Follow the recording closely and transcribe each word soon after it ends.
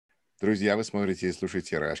Друзья, вы смотрите и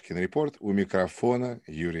слушаете «Рашкин Репорт». У микрофона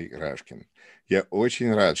Юрий Рашкин. Я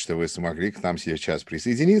очень рад, что вы смогли к нам сейчас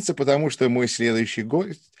присоединиться, потому что мой следующий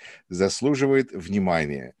гость заслуживает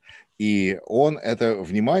внимания. И он это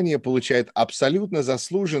внимание получает абсолютно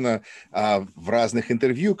заслуженно в разных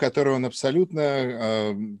интервью, которые он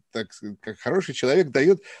абсолютно, как хороший человек,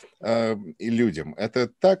 дает и людям. Это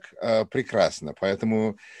так прекрасно.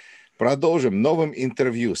 Поэтому продолжим новым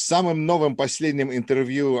интервью, самым новым последним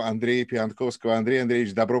интервью Андрея Пиантковского. Андрей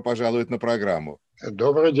Андреевич, добро пожаловать на программу.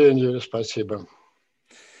 Добрый день, Юрий, спасибо.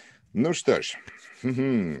 Ну что ж,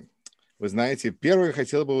 вы знаете, первое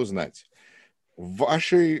хотел бы узнать.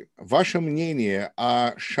 Ваше мнение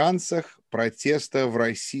о шансах протеста в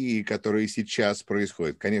России, которые сейчас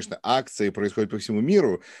происходят. Конечно, акции происходят по всему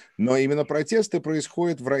миру, но именно протесты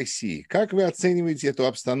происходят в России. Как вы оцениваете эту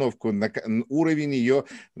обстановку, уровень ее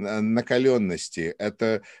накаленности?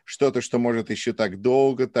 Это что-то, что может еще так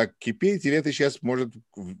долго так кипеть, или это сейчас может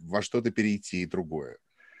во что-то перейти другое?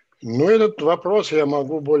 Ну, этот вопрос я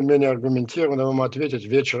могу более-менее аргументированно вам ответить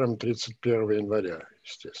вечером 31 января,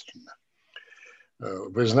 естественно.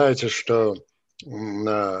 Вы знаете, что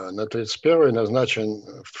на 31 назначен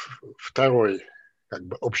второй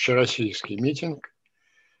общероссийский митинг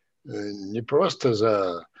не просто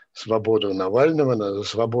за свободу Навального, но за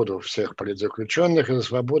свободу всех политзаключенных и за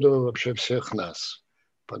свободу вообще всех нас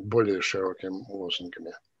под более широкими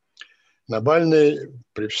лозунгами. Навальный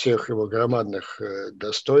при всех его громадных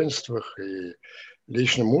достоинствах и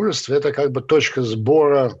личном мужестве это как бы точка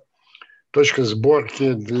сборки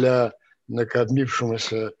для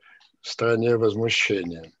накопившегося в стране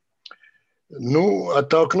возмущения. Ну,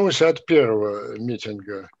 оттолкнусь от первого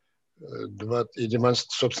митинга.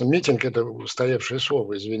 Собственно, митинг – это устаревшее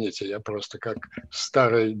слово, извините. Я просто как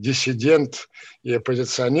старый диссидент и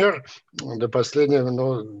оппозиционер до последнего,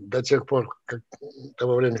 но до тех пор,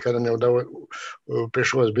 того времени, когда мне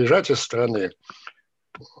пришлось бежать из страны,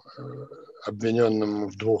 обвиненным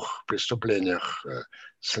в 2 преступлениях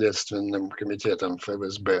Следственным комитетом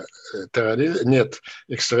ФСБ,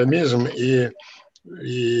 экстремизм и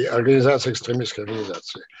организация экстремистской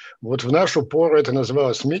организации. Вот в нашу пору это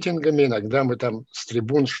называлось митингами, иногда мы там с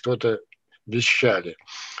трибун что-то вещали.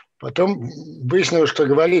 Потом выяснилось, что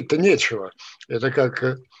говорить-то нечего. Это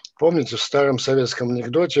как, помните, в старом советском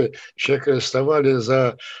анекдоте человека арестовали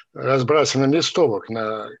за разбрасывание листовок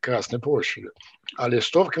на Красной площади, а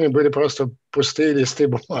листовками были просто пустые листы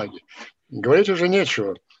бумаги. Говорить уже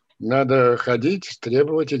нечего. Надо ходить,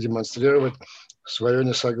 требовать и демонстрировать свое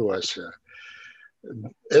несогласие.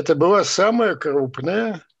 Это была самая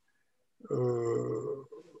крупная в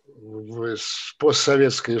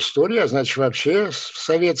постсоветской истории, а значит вообще в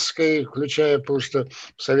советской, включая, потому что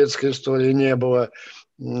в советской истории не было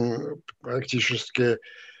практически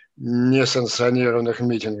несанкционированных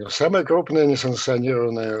митингов. Самое крупное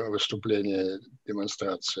несанкционированное выступление,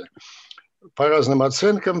 демонстрация. По разным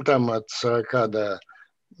оценкам, там от 40 до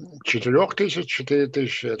 4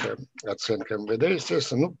 тысяч, это оценка МВД,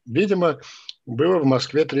 естественно. Ну, видимо, было в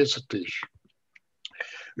Москве 30 тысяч.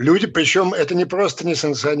 Люди, причем это не просто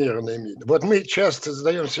несанкционированные митинги. Вот мы часто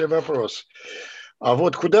задаем себе вопрос, а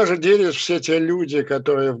вот куда же делись все те люди,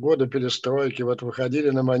 которые в годы перестройки вот выходили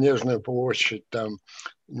на Манежную площадь, там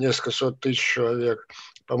несколько сот тысяч человек,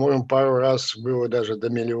 по-моему, пару раз было даже до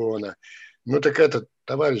миллиона. Ну так это,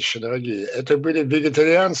 товарищи дорогие, это были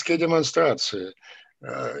вегетарианские демонстрации.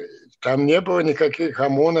 Там не было никаких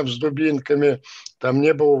ОМОНов с дубинками, там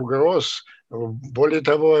не было угроз. Более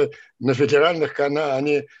того, на федеральных каналах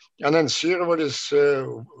они анонсировались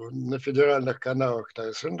на федеральных каналах.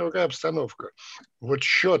 Совершенно другая обстановка. Вот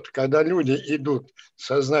счет, когда люди идут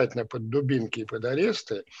сознательно под дубинки и под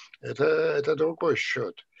аресты, это другой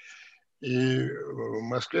счет. И в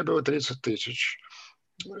Москве было 30 тысяч.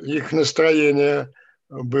 Их настроение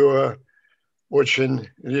было очень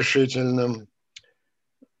решительным.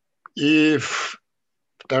 И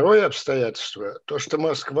второе обстоятельство, то, что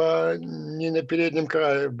Москва не на переднем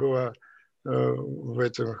крае была в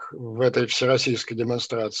этой всероссийской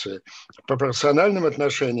демонстрации. В пропорциональном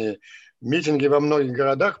отношении митинги во многих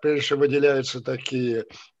городах, прежде всего, выделяются такие,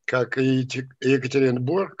 как и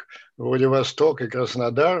Екатеринбург, Владивосток и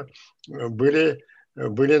Краснодар, были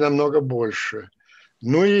намного больше.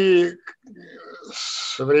 Ну и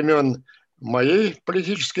со времен моей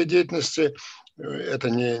политической деятельности это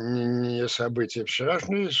не события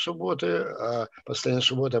вчерашней субботы, а последней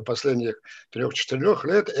субботы, а последних 3-4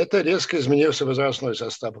 лет, это резко изменился возрастной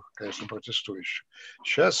состав, конечно, протестующих.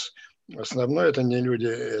 Сейчас основное это не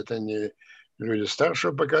люди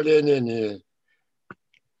старшего поколения, не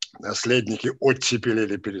наследники оттепели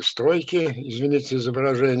или перестройки, извините за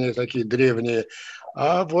выражение, такие древние,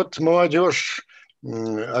 А вот молодежь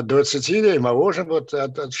от 20 лет, моложе, вот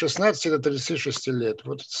от 16 до 36 лет,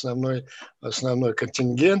 вот основной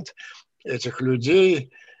контингент этих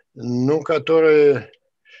людей, ну, которые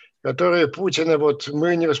Путина, вот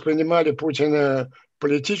мы не воспринимали Путина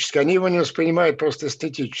политически, они его не воспринимают просто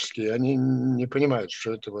эстетически, они не понимают,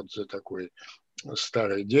 что это вот за такой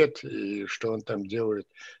старый дед и что он там делает,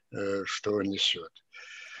 что он несет.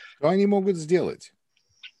 Что они могут сделать?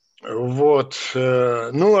 Вот.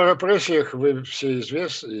 Ну, о репрессиях вы все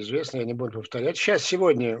известны, я не буду повторять.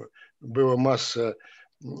 Сегодня была масса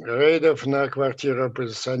рейдов на квартиры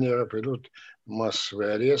оппозиционеров, идут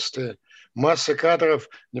массовые аресты, масса кадров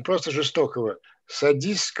не просто жестокого,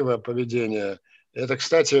 садистского поведения. Это,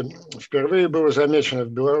 кстати, впервые было замечено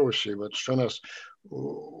в Беларуси. Вот что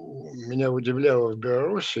меня удивляло в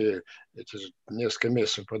Беларуси, эти несколько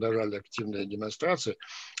месяцев продолжали активные демонстрации,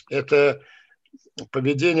 это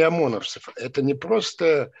поведение ОМОНовцев. Это не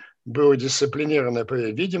просто было дисциплинированное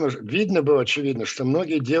поведение. Видно было, очевидно, что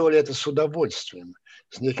многие делали это с удовольствием,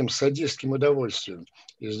 с неким садистским удовольствием.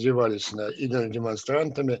 Издевались и над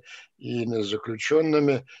демонстрантами, и над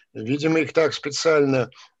заключенными. Видимо, их так специально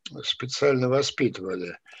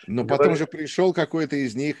воспитывали. Но потом же пришел какой-то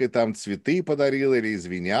из них и там цветы подарил или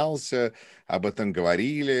извинялся, об этом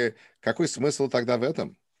говорили. Какой смысл тогда в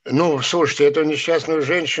этом? Ну, слушайте, эту несчастную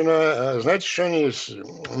женщину, знаете, что они...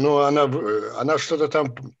 Ну, она что-то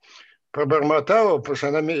там пробормотала, потому что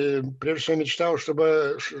она прежде всего мечтала,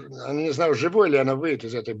 чтобы... Она не знала, живой ли она выйдет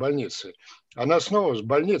из этой больницы. Она снова с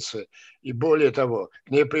больницы. И более того, к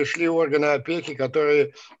ней пришли органы опеки,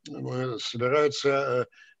 которые собираются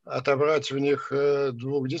отобрать у них 2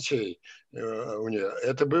 детей. У нее.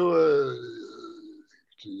 Это было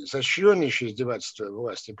изощреннейшее издевательство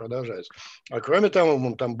власти продолжается. А кроме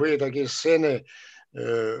того, там были такие сцены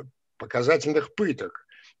показательных пыток.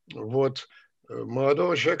 Вот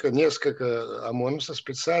молодого человека, несколько ОМОНовцев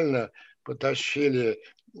специально потащили,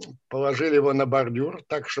 положили его на бордюр,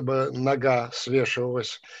 так, чтобы нога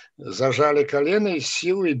свешивалась, зажали колено и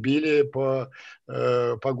силой били по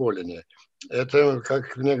голени. Это,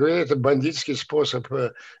 как мне говорят, это бандитский способ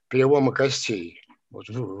перелома костей, вот,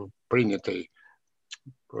 принятый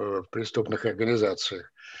в преступных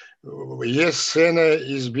организациях. Есть сцена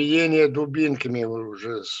избиения дубинками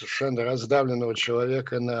уже совершенно раздавленного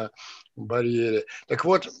человека на барьере. Так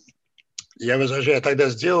вот, я возражаю, тогда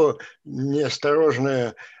сделал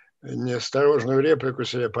неосторожную реплику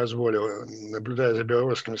себе позволил, наблюдая за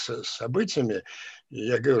белорусскими событиями. И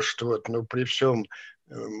я говорю, что вот, ну, при всем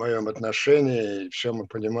моем отношении, и все мы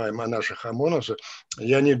понимаем о наших ОМОНовцах,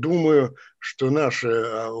 я не думаю, что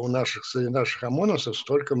среди наших ОМОНовцев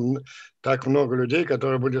так много людей,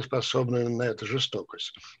 которые были способны на эту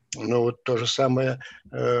жестокость. Но вот то же самое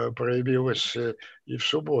проявилось и в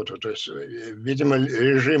субботу. То есть, видимо,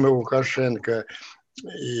 режимы Лукашенко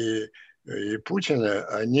и Путина,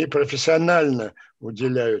 они профессионально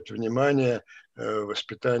уделяют внимание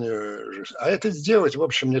воспитанию. А это сделать, в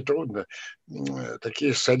общем, нетрудно.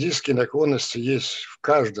 Такие садистские наклонности есть в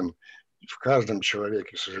каждом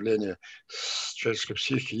человеке, к сожалению, с человеческой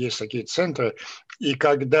психикой есть такие центры. И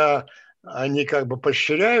когда они как бы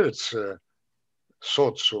поощряются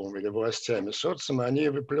социумом или властями социума, они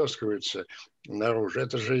выплескиваются наружу.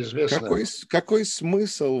 Это же известно. Какой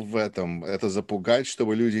смысл в этом? Это запугать,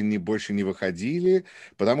 чтобы люди больше не выходили?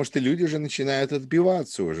 Потому что люди же начинают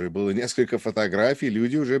отбиваться уже. Было несколько фотографий,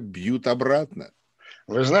 люди уже бьют обратно.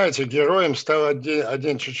 Вы знаете, героем стал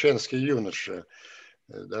один чеченский юноша.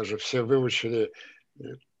 Даже все выучили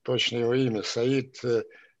точно его имя. Саид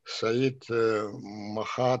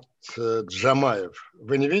Махат Джамаев.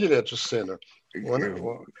 Вы не видели эту сцену?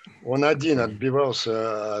 Он один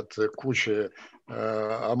отбивался от кучи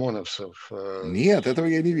ОМОНовцев. Нет, этого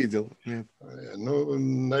я не видел. Нет. Ну,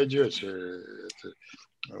 найдете это,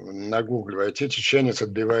 на Гугле. Войти, чеченец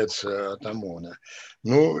отбивается от ОМОНа.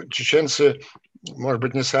 Ну, чеченцы, может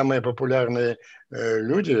быть, не самые популярные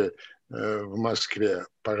люди в Москве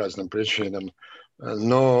по разным причинам,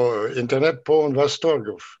 но интернет полон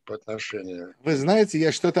восторгов по отношению. Вы знаете,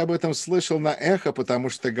 я что-то об этом слышал на Эхо, потому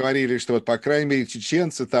что говорили, что вот, по крайней мере,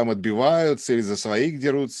 чеченцы там отбиваются или за своих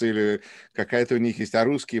дерутся, или какая-то у них есть, а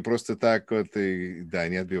русские просто так вот, и, да,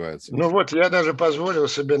 не отбиваются. Ну вот, я даже позволил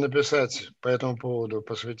себе написать по этому поводу,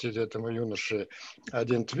 посвятить этому юноше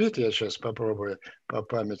один твит, я сейчас попробую по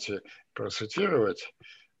памяти процитировать.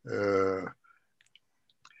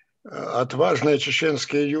 Отважный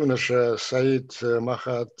чеченский юноша Саид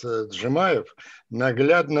Махат Джамаев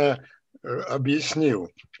наглядно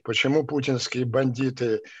объяснил, почему путинские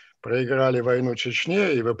бандиты проиграли войну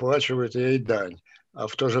Чечне и выплачивают ей дань. а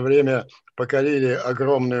в то же время покорили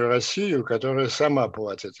огромную Россию, которая сама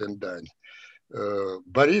платит им дань.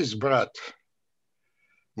 Борис, брат,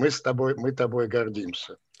 мы тобой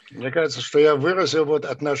гордимся. Мне кажется, что я выразил вот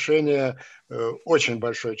отношение очень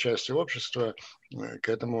большой части общества к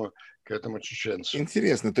этому чеченцу.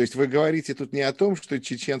 Интересно, то есть вы говорите тут не о том, что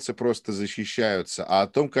чеченцы просто защищаются, а о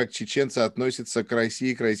том, как чеченцы относятся к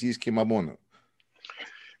России, к российским ОМОНу.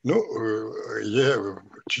 Ну,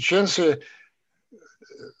 чеченцы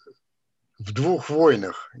в двух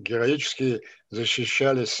войнах героически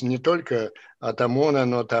защищались не только от ОМОНа,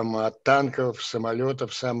 но там от танков,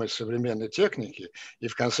 самолетов, самой современной техники. И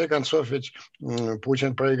в конце концов ведь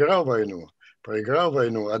Путин проиграл войну,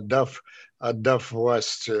 отдав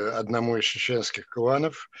власть одному из чеченских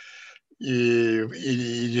кланов, и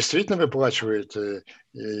действительно выплачивает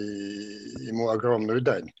ему огромную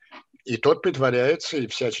дань. И тот притворяется, и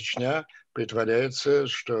вся Чечня притворяется,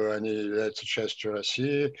 что они являются частью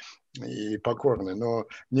России и покорны. Но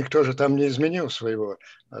никто же там не изменил своего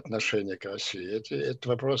отношения к России. Этот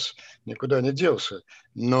вопрос никуда не делся.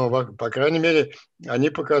 Но, по крайней мере, они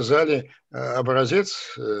показали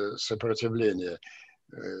образец сопротивления.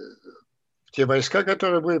 Те войска,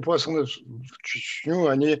 которые были посланы в Чечню,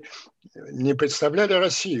 они не представляли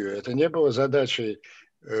Россию. Это не было задачей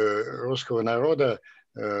русского народа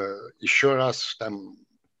еще раз там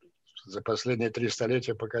за последние 3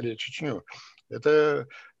 столетия покорить Чечню. Это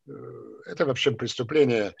вообще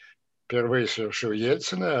преступление впервые совершил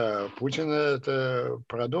Ельцин, а Путин это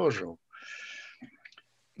продолжил.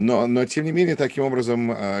 Но, тем не менее, таким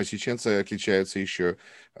образом, чеченцы отличаются еще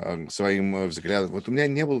своим взглядом. Вот у меня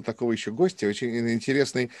не было такого еще гостя. Очень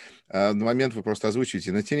интересный момент вы просто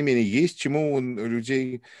озвучиваете. Но, тем не менее, есть чему у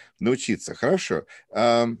людей научиться. Хорошо.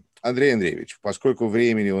 Андрей Андреевич, поскольку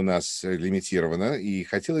времени у нас лимитировано, и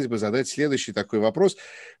хотелось бы задать следующий такой вопрос.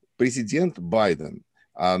 Президент Байден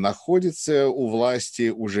находится у власти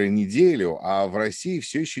уже неделю, а в России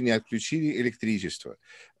все еще не отключили электричество.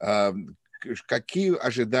 Какие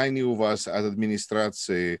ожидания у вас от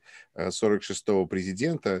администрации 46-го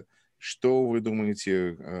президента? Что, вы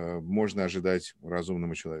думаете, можно ожидать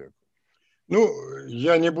разумному человеку? Ну,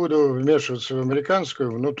 я не буду вмешиваться в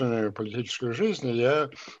американскую внутреннюю политическую жизнь.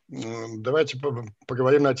 Давайте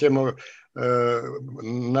поговорим на тему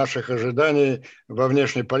наших ожиданий во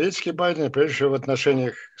внешней политике Байдена, прежде всего в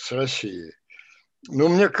отношениях с Россией. Ну,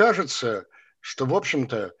 мне кажется, что, в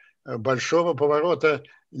общем-то, большого поворота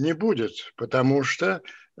не будет, потому что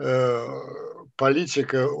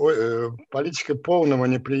политика полного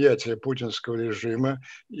неприятия путинского режима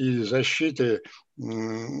и защиты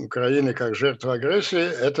Украины как жертвы агрессии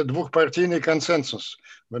 – это двухпартийный консенсус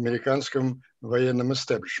в американском военном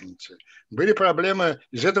истеблишменте. Были проблемы,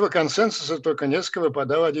 из этого консенсуса только несколько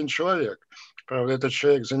выпадал один человек. Правда, этот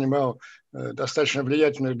человек занимал достаточно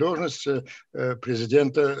влиятельную должность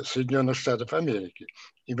президента Соединенных Штатов Америки.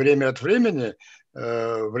 И время от времени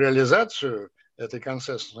в реализацию этой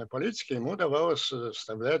консенсусной политики ему удавалось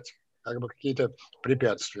вставлять как бы какие-то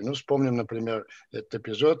препятствия. Ну, вспомним, например, этот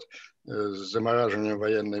эпизод с замораживанием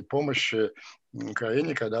военной помощи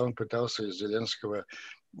Украине, когда он пытался из Зеленского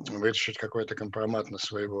вытащить какой-то компромат на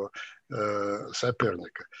своего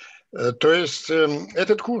соперника. То есть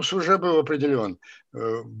этот курс уже был определен.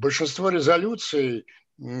 Большинство резолюций,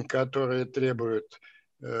 которые требуют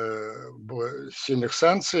сильных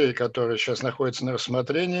санкций, которые сейчас находятся на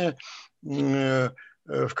рассмотрении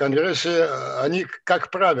в Конгрессе, они,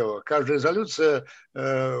 как правило, каждая резолюция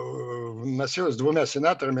вносилась 2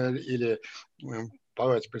 сенаторами или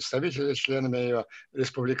палате представителей, членами ее,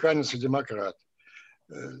 республиканец и демократ.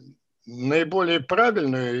 Наиболее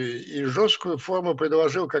правильную и жесткую форму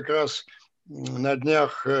предложил как раз на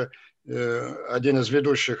днях один из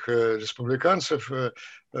ведущих республиканцев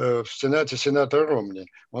в Сенате, сенатор Ромни.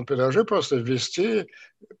 Он предложил просто ввести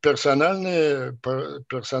персональные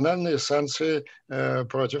санкции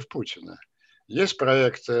против Путина. Есть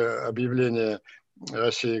проект объявления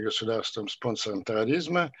России государством спонсором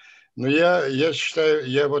терроризма, но я считаю,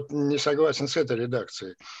 я вот не согласен с этой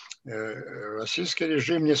редакцией. Российский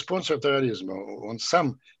режим не спонсор терроризма, он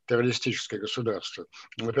сам террористическое государство.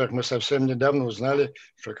 Во-первых, мы совсем недавно узнали,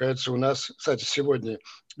 что, кажется, у нас, кстати, сегодня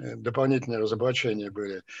дополнительные разоблачения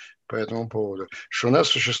были по этому поводу, что у нас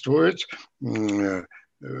существует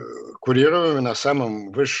курируемый на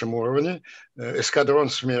самом высшем уровне эскадрон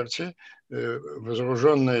смерти,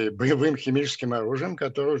 вооруженный боевым химическим оружием,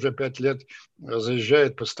 который уже 5 лет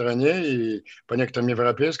заезжает по стране и по некоторым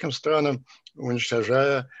европейским странам,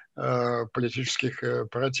 уничтожая политических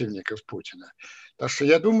противников Путина. Так что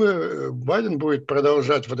я думаю, Байден будет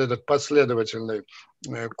продолжать вот этот последовательный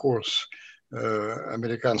курс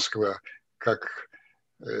американского как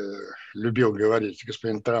любил говорить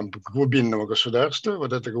господин Трамп, глубинного государства.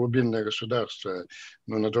 Вот это глубинное государство,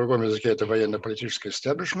 ну, на другом языке это военно-политический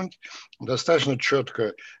истеблишмент, достаточно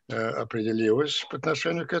четко определилось по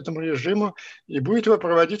отношению к этому режиму и будет его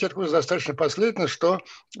проводить это достаточно последовательно, что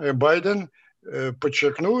Байден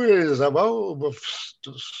подчеркнул и реализовал в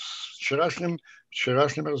вчерашнем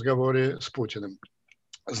разговоре с Путиным.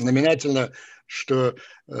 Знаменательно, что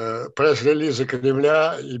пресс-релизы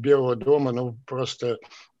Кремля и Белого дома ну, просто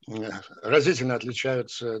разительно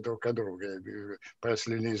отличаются друг от друга,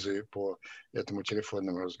 пресс-релизы по этому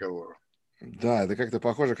телефонному разговору. Да, это как-то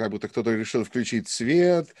похоже, как будто кто-то решил включить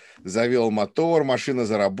свет, завел мотор, машина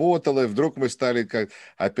заработала, и вдруг мы стали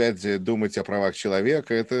опять думать о правах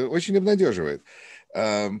человека. Это очень обнадеживает.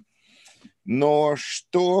 Но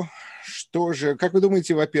что же, как вы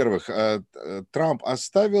думаете, во-первых, Трамп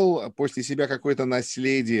оставил после себя какое-то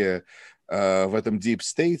наследие в этом Deep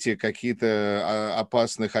State, какие-то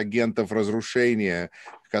опасных агентов разрушения,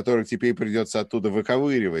 которых теперь придется оттуда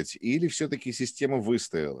выковыривать, или все-таки система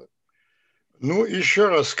выстояла? Ну, еще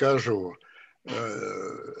раз скажу,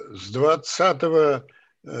 с 20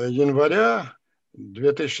 января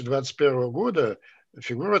 2021 года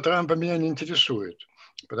фигура Трампа меня не интересует,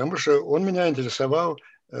 потому что он меня интересовал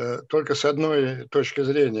только с одной точки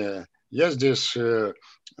зрения. Я здесь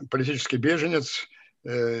политический беженец,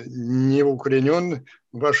 не укоренен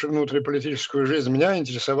в вашу внутриполитическую жизнь. Меня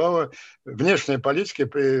интересовала внешняя политика,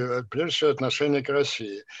 прежде всего отношение к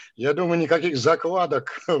России. Я думаю, никаких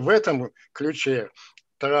закладок в этом ключе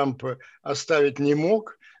Трамп оставить не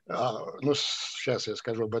мог. Ну, сейчас я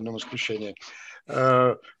скажу об одном исключении.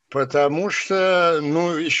 Потому что,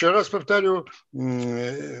 ну, еще раз повторю,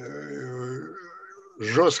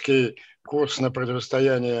 жесткий курс на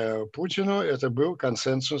противостояние Путину – это был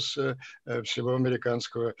консенсус всего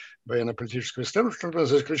американского военно-политического истеблишмента,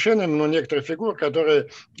 за исключением некоторых фигур, которые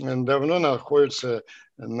давно находятся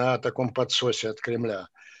на таком подсосе от Кремля.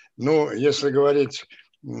 Ну, если говорить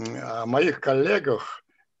о моих коллегах,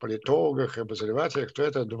 политологах, обозревателях, то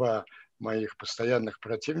это два моих постоянных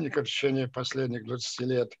противников в течение последних 20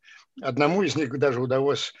 лет. Одному из них даже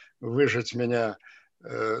удалось выжать меня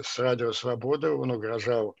с Радио Свобода, он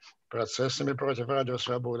угрожал процессами против Радио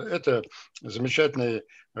Свобода. Это замечательный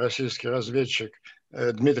российский разведчик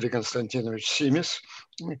Дмитрий Константинович Симис,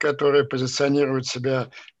 который позиционирует себя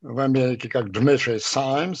в Америке как Дмитрий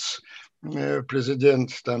Саймс,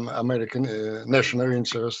 президент там American National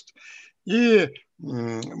Interest. И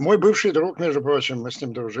мой бывший друг, между прочим, мы с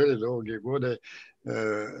ним дружили долгие годы,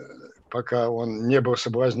 пока он не был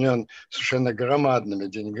соблазнен совершенно громадными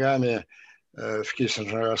деньгами в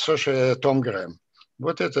Киссинджер Associates, Том Грэм.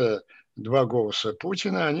 Вот это два голоса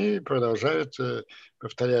Путина, они продолжают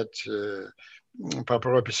повторять по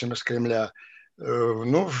прописям из Кремля.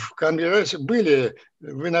 Ну, в Конгрессе были,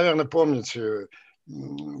 вы, наверное, помните,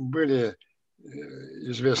 были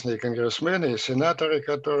известные конгрессмены и сенаторы,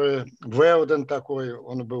 которые... Велден такой,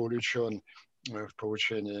 он был увлечен в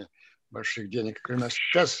получении больших денег.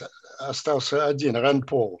 Сейчас остался один, Рэнд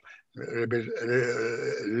Пол,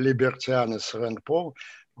 либертианец Рэнд Пол.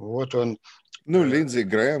 Вот он... Ну, Линдзи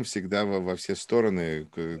Грэм всегда во все стороны,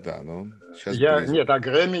 да, но сейчас... Нет, о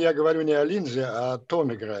Грэме я говорю не о Линдзи, а о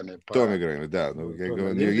Томе Грэме. Томе Грэме, да. Ну,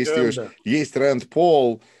 Грэм, да. Есть Рэнд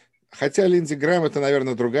Пол, хотя Линдзи Грэм это,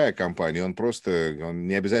 наверное, другая компания. Он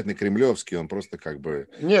не обязательно кремлевский, он просто как бы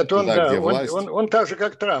Нет, туда, где власть. Он так же,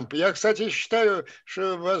 как Трамп. Я, кстати, считаю,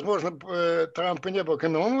 что, возможно, Трамп и не был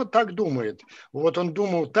кремлем. Он вот так думает. Вот он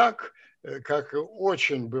думал так, как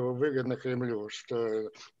очень было выгодно Кремлю,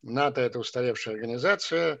 что НАТО – это устаревшая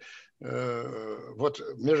организация. Вот,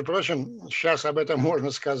 между прочим, сейчас об этом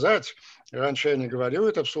можно сказать. Раньше я не говорил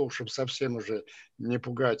это вслух, чтобы совсем уже не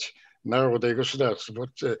пугать народа и государства.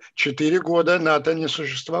 Вот 4 года НАТО не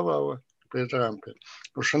существовало при Трампе.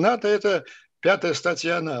 Потому что НАТО – это пятая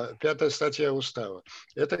статья устава.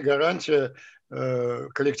 Это гарантия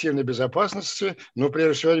коллективной безопасности, но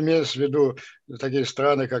прежде всего имеется в виду такие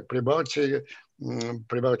страны, как Прибалтийские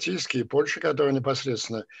и Польша, которые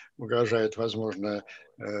непосредственно угрожают, возможно,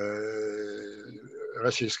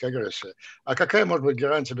 российской агрессии. А какая может быть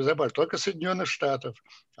гарантия безопасности? Только Соединенных Штатов.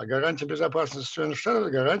 А гарантия безопасности Соединенных Штатов –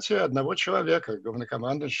 это гарантия одного человека,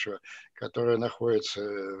 главнокомандующего, который находится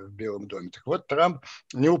в Белом доме. Так вот, Трамп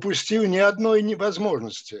не упустил ни одной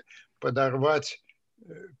возможности подорвать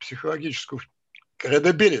психологическую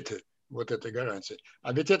credibility вот этой гарантии.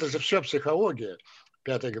 А ведь это же все психология.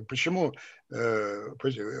 Пятое, почему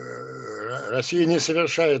Россия не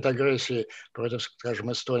совершает агрессии против,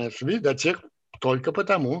 скажем, Эстонии, только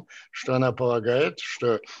потому, что она полагает,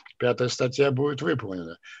 что 5-я статья будет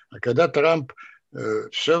выполнена. А когда Трамп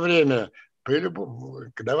все время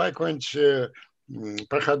Давай какое-нибудь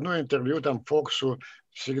проходное интервью там Фоксу,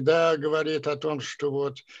 всегда говорит о том, что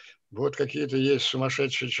вот какие-то есть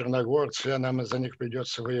сумасшедшие черногорцы, а нам за них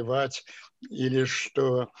придется воевать, или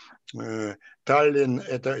что Таллин,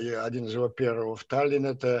 это один из его первых, Таллин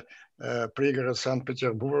это пригород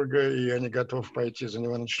Санкт-Петербурга, и они готовы пойти за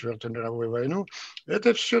него на Четвертую мировую войну.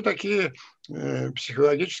 Это все такие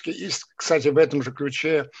психологические. И, кстати, в этом же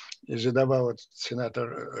ключе и задавал сенатор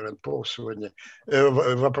Рэнд Пол сегодня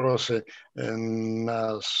вопросы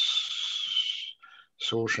на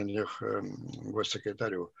слушаниях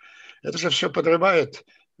госсекретарю. Это же все подрывает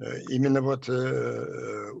именно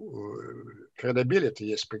credibility,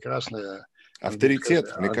 есть прекрасное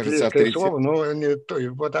авторитет, мне кажется, английское авторитет. слово, но не то,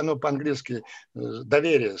 вот оно по-английски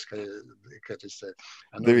доверие, скорее, к этой стороне.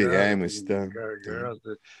 Доверяемость,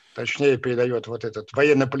 гораздо точнее передает вот этот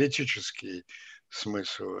военно-политический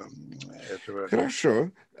смысл этого.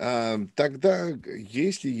 Хорошо. Тогда,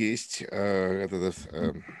 если есть этот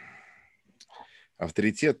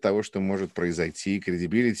авторитет того, что может произойти,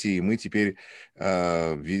 кредибилити, и мы теперь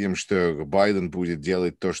видим, что Байден будет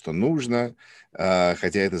делать то, что нужно,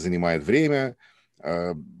 хотя это занимает время.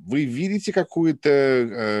 Вы видите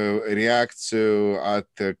какую-то реакцию от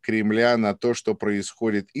Кремля на то, что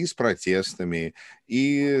происходит и с протестами,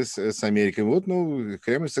 и с Америкой?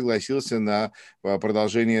 Кремль согласился на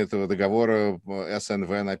продолжение этого договора СНВ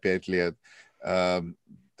на 5 лет.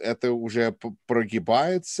 Это уже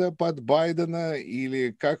прогибается под Байдена,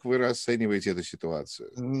 или как вы расцениваете эту ситуацию?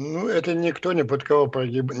 Это никто ни под кого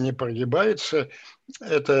не прогибается.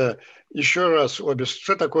 Это еще раз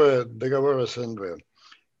что такое договор СНВ?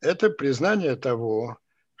 Это признание того,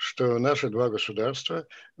 что наши два государства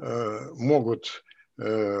могут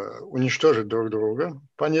уничтожить друг друга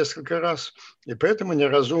по несколько раз, и поэтому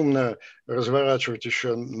неразумно разворачивать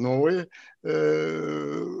еще новые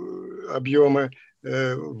объемы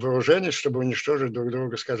вооружений, чтобы уничтожить друг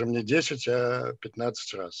друга, скажем, не 10, а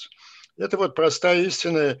 15 раз. Это простая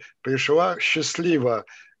истина пришла счастливо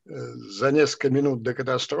за несколько минут до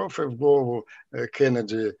катастрофы в голову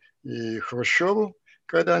Кеннеди и Хрущеву,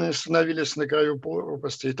 когда они становились на краю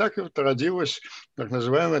пропасти. И так родилась так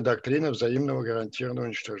называемая доктрина взаимного гарантированного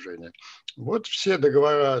уничтожения. Все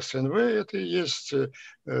договора СНВ – это и есть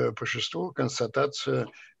по существу констатация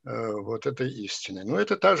этой истины.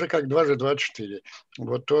 Это так же, как 2 × 2 = 4.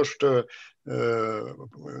 То, что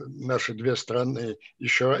наши две страны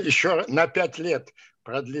еще на 5 лет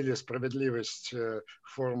продлили справедливость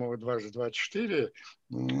формулы 2 × 2 = 4,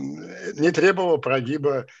 не требовало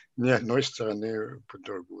прогиба ни одной стороны под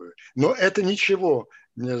другую. Но это ничего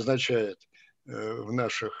не означает в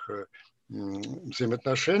наших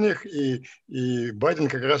взаимоотношениях, и Байден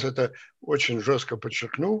как раз это очень жестко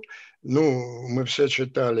подчеркнул. Мы все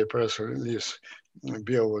читали пресс-релиз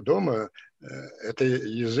Белого дома. Это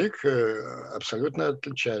язык абсолютно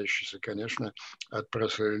отличающийся, конечно, от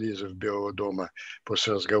пресс-релизов Белого дома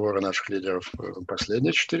после разговора наших лидеров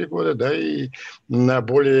последние 4 года, и на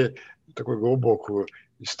более такую глубокую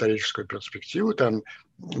историческую перспективу. Там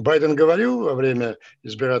Байден говорил во время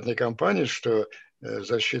избирательной кампании, что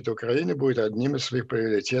защита Украины будет одним из своих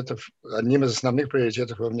приоритетов, одним из основных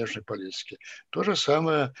приоритетов во внешней политике. То же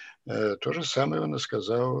самое он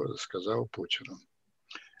сказал Путину.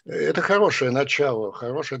 Это хорошее начало,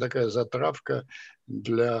 хорошая такая затравка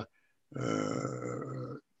для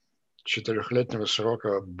 4-летнего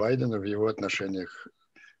срока Байдена в его отношениях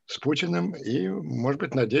с Путиным и, может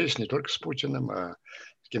быть, надеюсь, не только с Путиным, а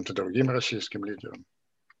с каким-то другим российским лидером.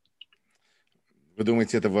 Вы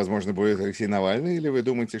думаете, это, возможно, будет Алексей Навальный, или вы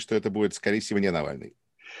думаете, что это будет, скорее всего, не Навальный?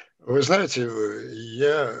 Вы знаете, у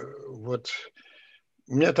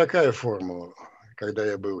меня такая формула, когда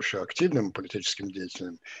я был еще активным политическим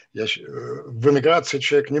деятелем. В эмиграции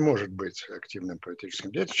человек не может быть активным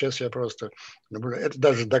политическим деятелем. Сейчас я просто наблюдаю. Это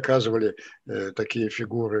даже доказывали такие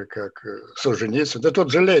фигуры, как Солженицын. Да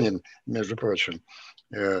тот же Ленин, между прочим.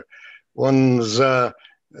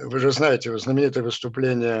 Вы же знаете, знаменитое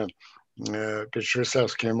выступление перед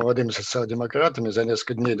швейцарскими молодыми социал-демократами за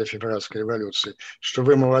несколько дней до февральской революции, что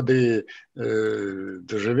вы, молодые,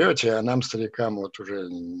 доживете, а нам, старикам, уже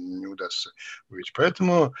не удастся увидеть.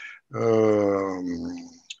 Поэтому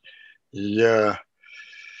я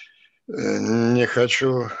не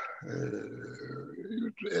хочу...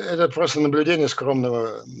 Это просто наблюдение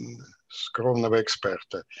скромного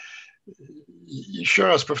эксперта. Еще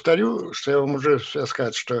раз повторю, что я вам уже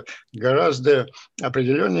сказал, что гораздо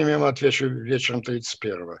определеннее я вам отвечу вечером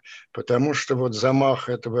 31-го, потому что замах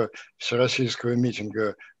этого всероссийского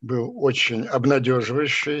митинга был очень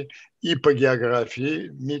обнадеживающий и по географии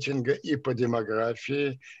митинга, и по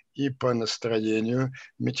демографии, и по настроению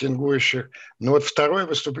митингующих. Но вот второе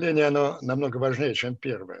выступление, оно намного важнее, чем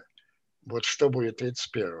первое. Вот что будет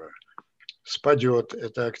 31-го? Спадет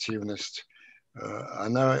эта активность,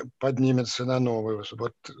 она поднимется на новый высоту.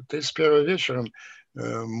 Вот 31 вечером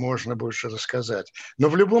можно будет что-то сказать. Но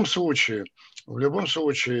в любом случае,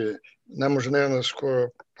 нам уже, наверное,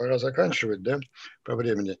 скоро пора заканчивать, да, по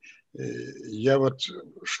времени. Я вот,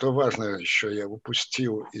 что важно еще, я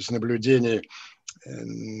упустил из наблюдений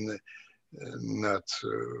над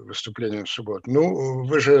выступлением в субботу. Ну,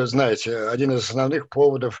 вы же знаете, один из основных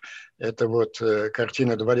поводов – это вот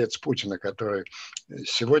картина «Дворец Путина», которую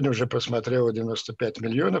сегодня уже просмотрело 95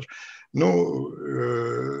 миллионов. Ну,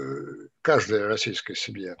 каждая российская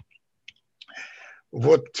семья.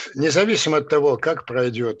 Вот независимо от того, как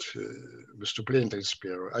пройдет выступление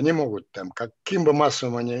 31-го, они могут там, каким бы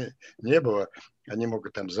массовым они ни было, они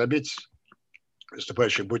могут там забить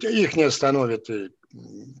выступающих, будь их не остановит и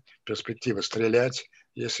перспектива стрелять,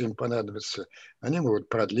 если им понадобится. Они могут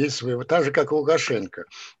продлить своего, так же, как и Лукашенко.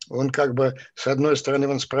 Он как бы, с одной стороны,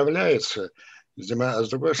 он справляется, а с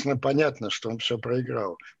другой стороны, понятно, что он все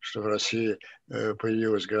проиграл, что в России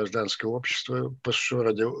появилось гражданское общество,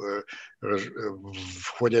 в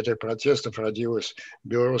ходе этих протестов родилась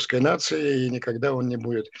белорусская нация, и никогда он не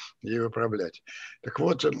будет ее управлять. Так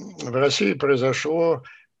вот, в России произошла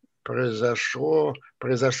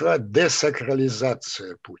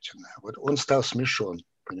десакрализация Путина. Вот он стал смешон,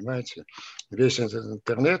 понимаете? Весь этот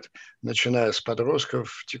интернет, начиная с подростков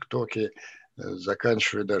в ТикТоке,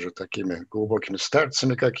 заканчивая даже такими глубокими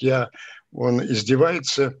старцами, как я, он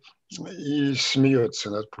издевается и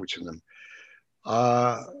смеется над Путиным.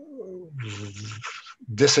 А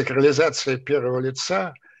десакрализация первого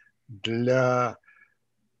лица для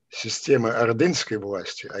системы ордынской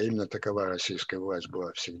власти, а именно такова российская власть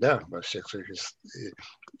была всегда во всех своих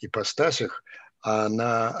ипостасях,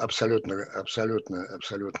 она абсолютно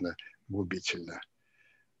губительна.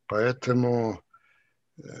 Поэтому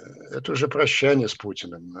это уже прощание с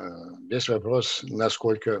Путиным. Весь вопрос,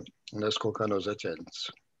 насколько оно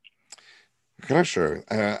затянется. Хорошо,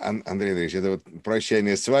 Андрей Андреевич, это вот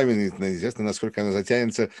прощание с вами, неизвестно, насколько оно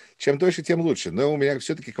затянется. Чем дольше, тем лучше. Но у меня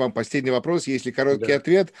все-таки к вам последний вопрос. Если короткий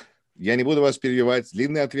ответ, я не буду вас перебивать.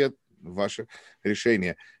 Длинный ответ – ваше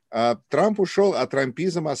решение. Трамп ушел, а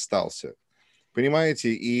трампизм остался.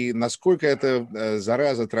 Понимаете? И насколько эта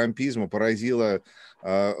зараза трампизма поразила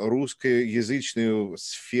русскоязычную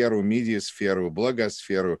сферу, медиасферу,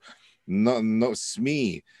 благосферу, но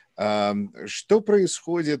СМИ. Что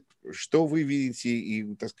происходит, что вы видите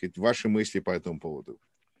и, так сказать, ваши мысли по этому поводу?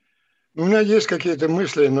 У меня есть какие-то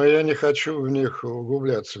мысли, но я не хочу в них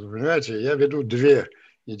углубляться. Понимаете, я веду две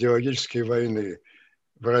идеологические войны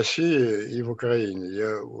в России и в Украине.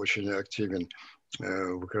 Я очень активен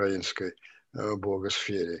в украинской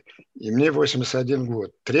блогосфере. И мне 81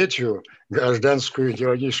 год. Третью гражданскую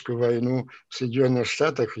идеологическую войну в Соединенных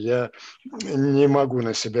Штатах я не могу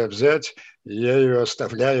на себя взять. Я ее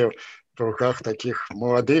оставляю в руках таких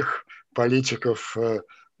молодых политиков,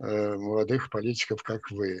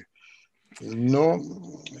 как вы. Но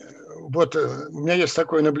вот у меня есть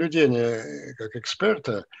такое наблюдение как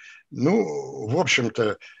эксперта. Ну, в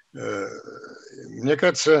общем-то, мне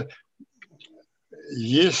кажется,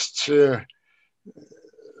 есть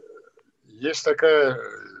такая,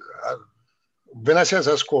 вынося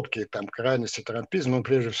за скобки там крайности трампизма, ну,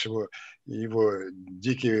 прежде всего, его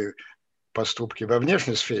дикие поступки во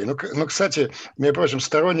внешней сфере. Ну, кстати, между прочим,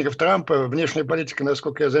 сторонников Трампа внешняя политика,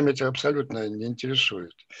 насколько я заметил, абсолютно не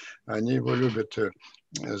интересует. Они его любят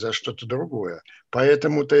за что-то другое.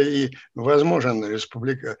 Поэтому-то и возможен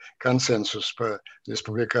консенсус по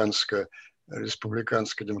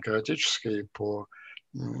республиканско-демократической по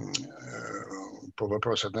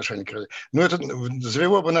вопросу отношений к России. Но это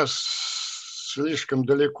завело бы нас слишком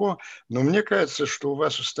далеко, но мне кажется, что у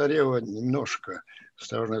вас устарела немножко,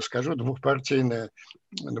 осторожно скажу, двухпартийная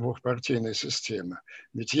система.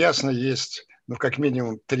 Ведь ясно есть, ну, как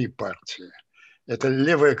минимум 3 партии. Это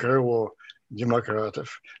левое крыло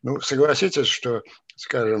демократов. Ну, согласитесь, что,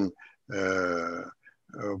 скажем,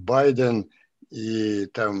 Байден и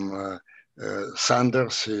там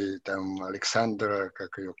Сандерс и там Александра,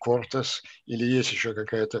 как ее, Кортес, или есть еще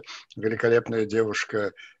какая-то великолепная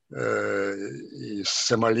девушка из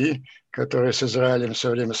Сомали, которая с Израилем все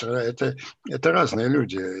время сражается. Это разные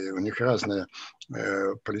люди, у них разная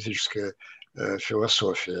политическая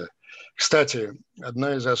философия. Кстати,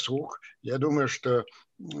 одна из заслуг, я думаю, что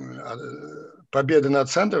победа над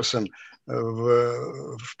Сандерсом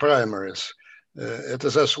в праймерис это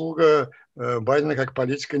заслуга Байдена как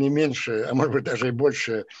политика не меньше, а может быть даже и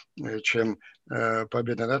больше, чем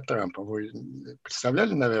победа над Трампом. Вы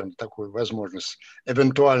представляли, наверное, такую возможность,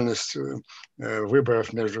 эвентуальность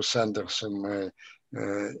выборов между Сандерсом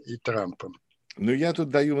и Трампом? Ну, я тут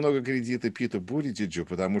даю много кредита Питу Бутиджеджу,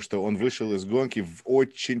 потому что он вышел из гонки в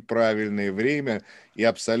очень правильное время и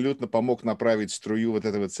абсолютно помог направить струю вот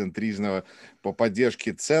этого центризного по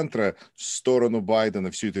поддержке центра в сторону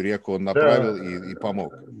Байдена. Всю эту реку он направил Да, и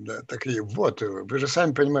помог. да, так и вот, вы же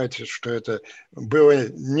сами понимаете, что это было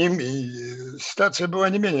ситуация была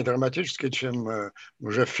не менее драматической, чем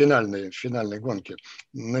уже в финальной гонке.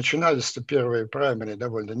 Начинались-то первые праймери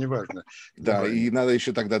довольно неважно. Да, и надо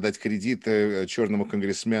еще тогда дать кредит черному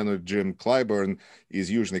конгрессмену Джим Клайберн из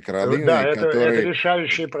Южной Да, Каролины, это который...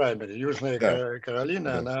 решающие праймери. Южная Да,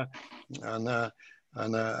 Каролина, да. она,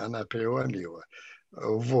 она переломила.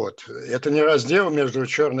 Вот. Это не раздел между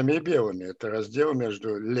черными и белыми, это раздел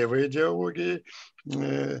между левой идеологией,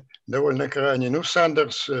 довольно крайней. Ну,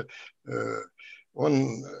 Сандерс,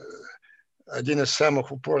 он один из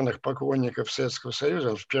самых упорных поклонников Советского Союза.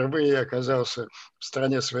 Он впервые оказался в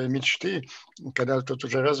стране своей мечты, когда тот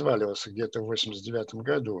уже разваливался где-то в 1989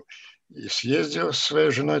 году. И съездил со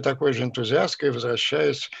своей женой такой же энтузиасткой,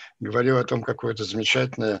 возвращаясь, говорил о том, какое это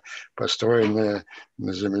замечательное, построенное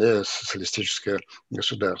на земле социалистическое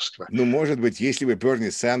государство. Ну, может быть, если бы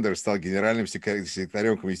Берни Сандерс стал генеральным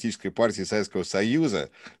секретарем Коммунистической партии Советского Союза,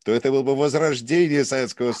 то это было бы возрождение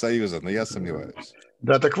Советского Союза, но я сомневаюсь.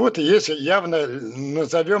 Да, так вот, если явно,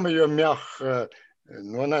 назовем ее мягко,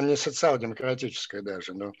 ну, она не социал-демократическая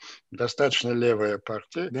даже, но достаточно левая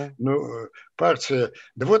партия. Да. Ну, партия...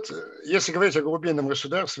 Да вот, если говорить о глубинном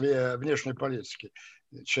государстве и о внешней политике,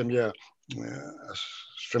 чем я,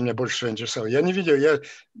 что меня больше всего интересовало, я не видел,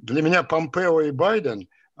 для меня Помпео и Байден,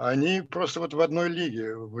 они просто вот в одной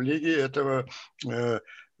лиге, в лиге этого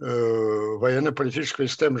военно-политического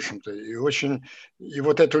истеблишмента. И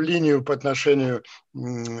вот эту линию по отношению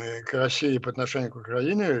к России, по отношению к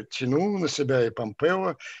Украине тянул на себя и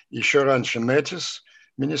Помпео, еще раньше Мэттис,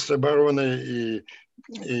 министр обороны, и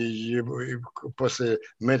после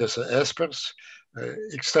Мэттиса Эсперс.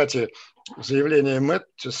 И, кстати, заявление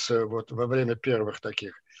Мэттиса вот во время первых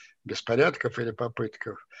таких беспорядков или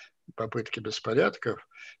попытки беспорядков,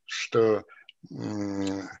 что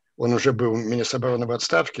он уже был министр обороны в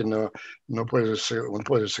отставке, но он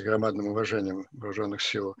пользуется громадным уважением вооруженных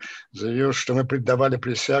сил, заявил, что мы давали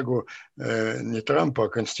присягу не Трампу, а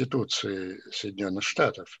Конституции Соединенных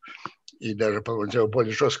Штатов. И даже он делал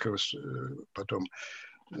более жесткое потом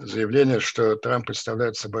заявление, что Трамп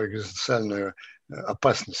представляет собой экзистенциальную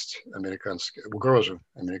опасность угрозу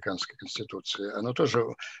американской конституции. Оно тоже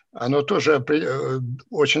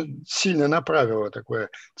очень сильно направило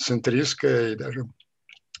такое центристское и даже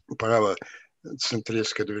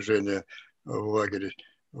право-центристское движение в лагере.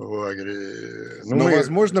 Ну, Но,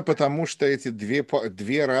 возможно, потому что эти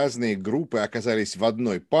две разные группы оказались в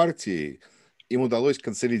одной партии, им удалось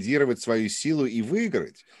консолидировать свою силу и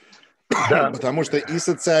выиграть. Да. Потому что и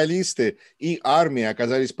социалисты, и армия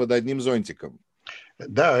оказались под одним зонтиком.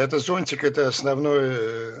 Да, это зонтик, это основной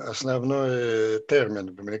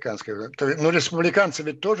термин в американской. Ну, республиканцы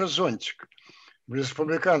ведь тоже зонтик.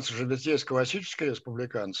 Республиканцы же ведь есть классические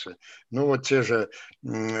республиканцы. Ну, вот те же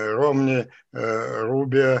Ромни,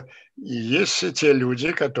 Рубио. И есть те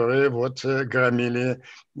люди, которые вот громили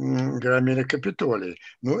Капитолий.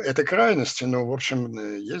 Ну, это крайности, но, в общем,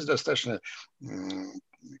 есть достаточно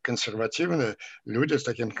консервативные люди с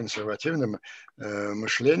таким консервативным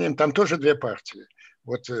мышлением. Там тоже две партии.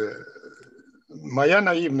 Вот моя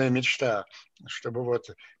наивная мечта, чтобы вот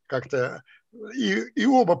как-то и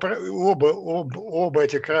оба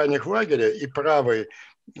этих крайних лагеря, и правый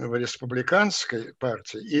в республиканской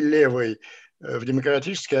партии, и левый в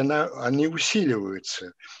демократической, они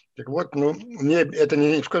усиливаются. Так вот, ну, это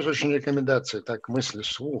ни в коем случае не рекомендация, так мысли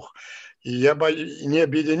вслух. И не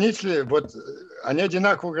объединить ли, вот они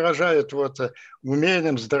одинаково угрожают вот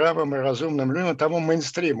умеренным, здравым и разумным людям, тому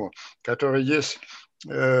мейнстриму, который есть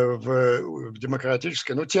в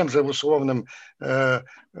демократической, ну, тем же условным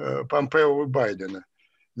Помпео и Байдена.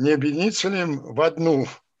 Не объединиться ли им в одну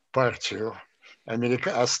партию,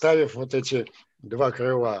 оставив вот эти два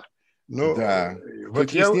крыла? Ну, Да, вот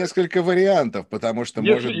тут есть несколько вариантов, потому что,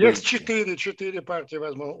 может есть быть... четыре партии,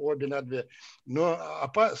 возможно, обе на две. Но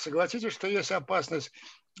согласитесь, что есть опасность,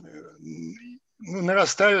 ну,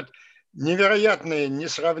 нарастают невероятные,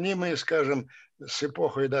 несравнимые, скажем, с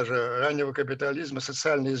эпохой даже раннего капитализма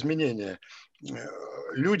социальные изменения.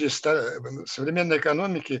 В современной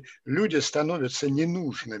экономике люди становятся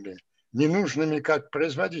ненужными как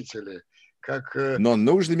производители. Но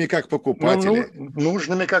нужными как ну, покупатели.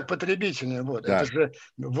 нужными как потребители. Вот. Да. Это же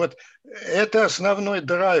вот это основной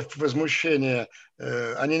драйв возмущения.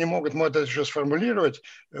 Они не могут, может, это еще сформулировать,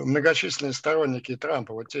 многочисленные сторонники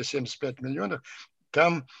Трампа, вот те 75 миллионов,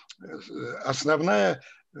 там основная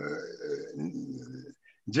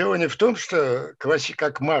дело не в том, что,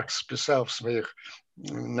 как Маркс писал в своих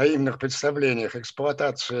наивных представлениях,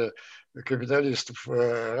 эксплуатация капиталистов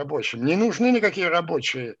рабочим. Не нужны никакие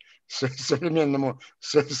рабочие современному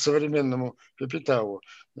капиталу.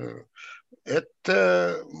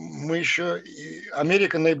 Это мы еще...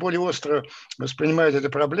 Америка наиболее остро воспринимает эту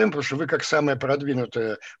проблему, потому что вы, как самое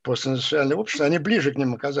продвинутое постиндустриальное общество, они ближе к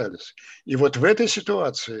ним оказались. И вот в этой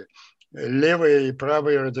ситуации левые и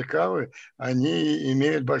правые радикалы, они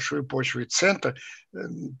имеют большую почву. И центр,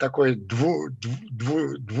 такой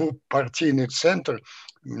двупартийный центр,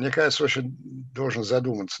 мне кажется, очень должен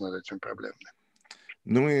задуматься над этими проблемами.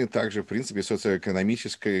 Ну и также, в принципе,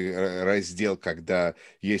 социоэкономический раздел, когда,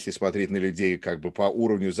 если смотреть на людей как бы по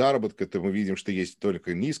уровню заработка, то мы видим, что есть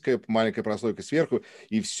только низкая, маленькая прослойка сверху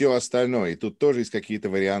и все остальное. И тут тоже есть какие-то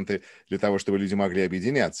варианты для того, чтобы люди могли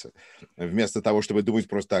объединяться. Вместо того, чтобы думать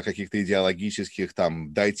просто о каких-то идеологических,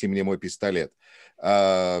 там, дайте мне мой пистолет.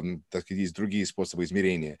 Так сказать, есть другие способы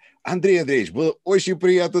измерения. Андрей Андреевич, было очень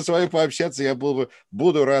приятно с вами пообщаться. Я буду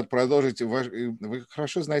рад продолжить. Вы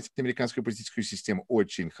хорошо знаете американскую политическую систему.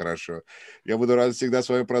 Очень хорошо. Я буду рад всегда с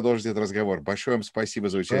вами продолжить этот разговор. Большое вам спасибо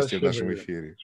за участие в нашем Спасибо. эфире.